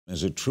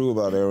Is it true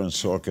about Aaron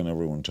Sorkin?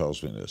 Everyone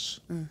tells me this.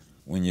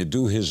 When you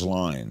do his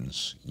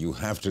lines, you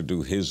have to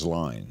do his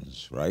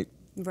lines, right?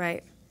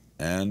 Right.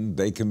 And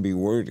they can be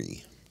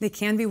wordy. They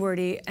can be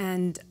wordy,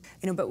 and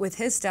but with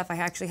his stuff, I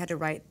actually had to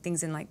write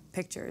things in like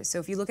pictures. So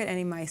if you look at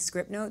any of my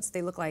script notes,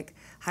 they look like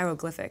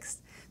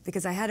hieroglyphics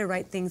because I had to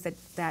write things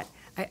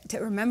to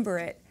remember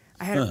it.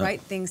 I had to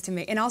write things to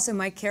make, and also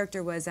my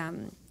character was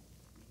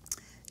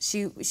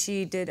she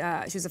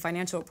was a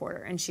financial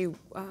reporter, and she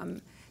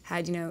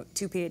had 2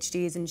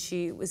 PhDs, and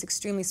she was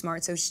extremely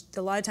smart. So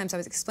a lot of times I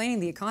was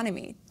explaining the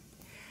economy,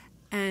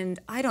 and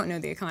I don't know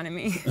the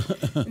economy.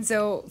 And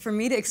so for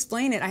me to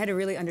explain it, I had to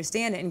really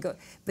understand it and go.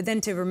 But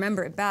then to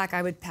remember it back,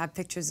 I would have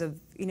pictures of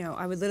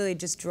I would literally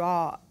just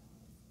draw.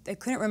 I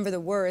couldn't remember the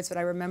words, but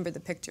I remembered the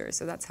pictures.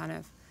 So that's kind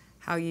of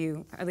how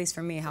at least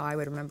for me, how I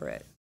would remember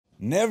it.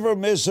 Never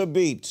miss a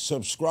beat.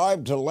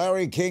 Subscribe to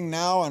Larry King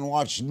Now and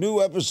watch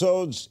new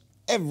episodes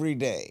every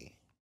day.